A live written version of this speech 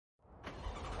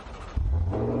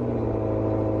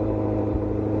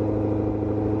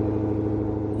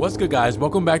What's good, guys?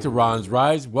 Welcome back to Ron's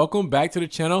Rise. Welcome back to the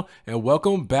channel and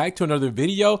welcome back to another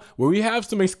video where we have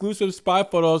some exclusive spy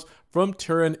photos from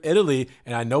Turin, Italy.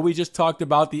 And I know we just talked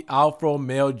about the Alfa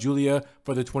Romeo Giulia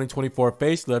for the 2024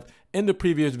 facelift in the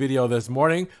previous video this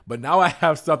morning, but now I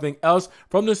have something else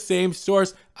from the same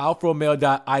source,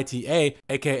 alfaromeo.ita,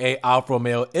 aka Alfa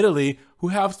Romeo Italy, who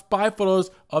have spy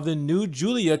photos of the new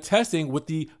Giulia testing with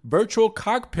the virtual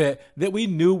cockpit that we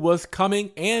knew was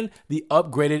coming and the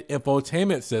upgraded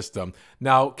infotainment system.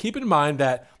 Now, keep in mind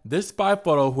that this spy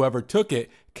photo, whoever took it,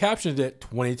 captioned it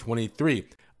 2023.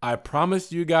 I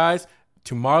promise you guys,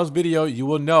 tomorrow's video, you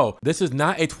will know this is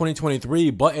not a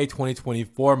 2023, but a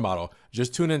 2024 model.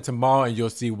 Just tune in tomorrow and you'll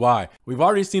see why. We've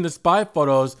already seen the spy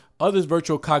photos of this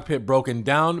virtual cockpit broken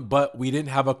down, but we didn't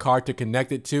have a car to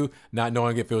connect it to, not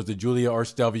knowing if it was the Giulia or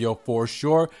Stelvio for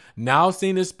sure. Now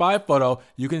seeing this spy photo,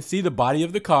 you can see the body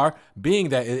of the car, being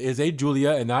that it is a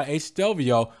Giulia and not a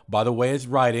Stelvio. By the way it's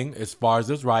riding, as far as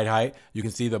its ride height, you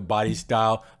can see the body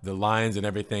style, the lines and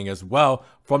everything as well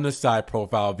from the side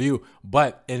profile view.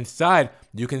 But inside,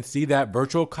 you can see that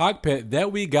virtual cockpit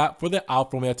that we got for the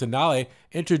Alfa Romeo Tonale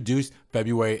introduced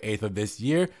February 8th of this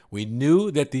year. We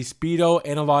knew that the Speedo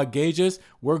analog gauges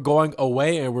were going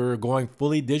away and we were going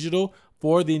fully digital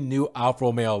for the new Alfa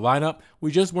Romeo lineup.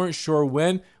 We just weren't sure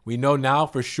when. We know now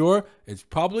for sure it's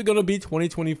probably going to be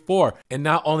 2024. And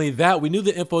not only that, we knew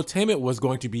the infotainment was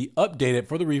going to be updated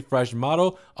for the refreshed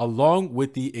model along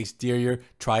with the exterior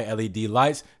tri-LED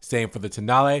lights. Same for the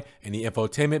Tonale, and the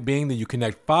infotainment being the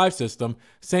Uconnect 5 system.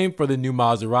 Same for the new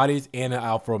Maseratis and the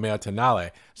Alfa Romeo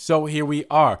Tonale. So here we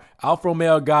are. Alfa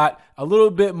Romeo got a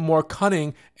little bit more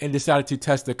cunning and decided to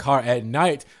test the car at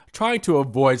night, trying to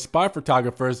avoid spy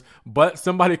photographers, but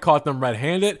somebody caught them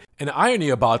red-handed. And the irony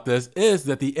about this is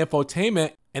that the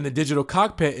infotainment and the digital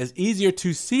cockpit is easier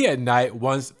to see at night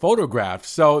once photographed.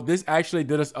 So this actually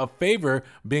did us a favor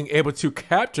being able to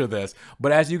capture this.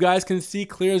 But as you guys can see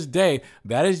clear as day,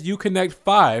 that is Uconnect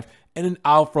 5 and an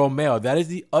Alfa Romeo. That is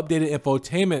the updated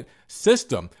infotainment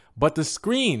system. But the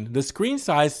screen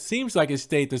size seems like it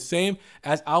stayed the same,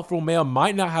 as Alfa Romeo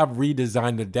might not have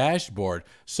redesigned the dashboard.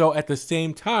 So at the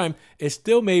same time, it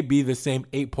still may be the same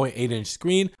 8.8-inch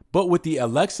screen, but with the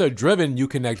Alexa-driven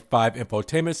Uconnect 5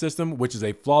 infotainment system, which is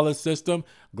a flawless system.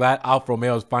 Glad Alfa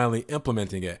Romeo is finally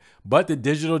implementing it. But the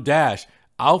digital dash,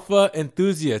 Alpha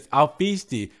enthusiasts,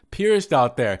 Alfisti, purists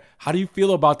out there, how do you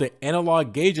feel about the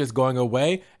analog gauges going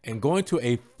away and going to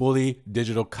a fully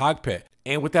digital cockpit?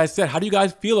 And with that said, how do you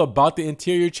guys feel about the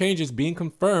interior changes being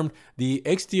confirmed, the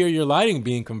exterior lighting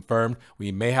being confirmed?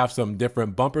 We may have some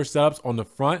different bumper setups on the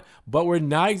front, but we're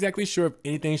not exactly sure if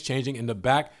anything's changing in the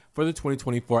back for the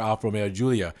 2024 Alfa Romeo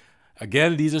Giulia.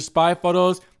 Again, these are spy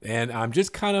photos, and I'm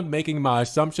just kind of making my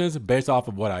assumptions based off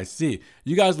of what I see.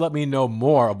 You guys let me know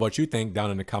more of what you think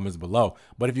down in the comments below.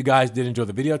 But if you guys did enjoy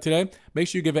the video today, make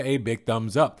sure you give it a big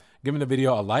thumbs up. Giving the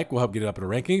video a like will help get it up in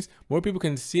the rankings. More people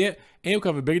can see it, and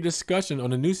we'll have a bigger discussion on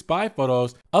the new spy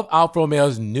photos of Alfa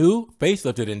Romeo's new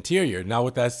facelifted interior. Now,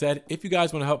 with that said, if you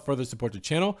guys want to help further support the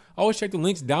channel, always check the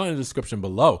links down in the description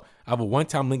below. I have a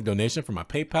one-time link donation for my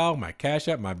PayPal, my Cash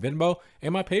App, my Venmo,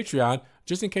 and my Patreon,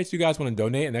 just in case you guys want to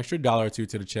donate an extra $1 or $2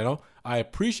 to the channel. I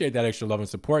appreciate that extra love and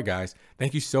support, guys.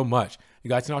 Thank you so much. You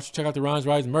guys can also check out the Ron's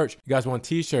Rise merch. You guys want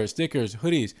t-shirts, stickers,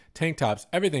 hoodies, tank tops,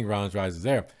 everything Ron's Rise is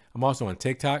there. I'm also on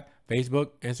TikTok, Facebook,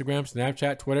 Instagram,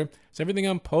 Snapchat, Twitter. So everything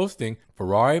I'm posting,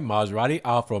 Ferrari, Maserati,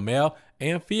 Alfa Romeo,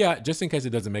 and Fiat, just in case it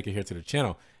doesn't make it here to the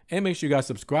channel. And make sure you guys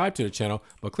subscribe to the channel,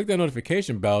 but click that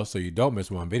notification bell so you don't miss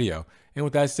one video. And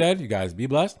with that said, you guys be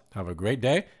blessed, have a great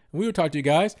day, and we will talk to you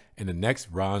guys in the next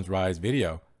Ron's Rise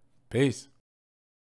video. Peace.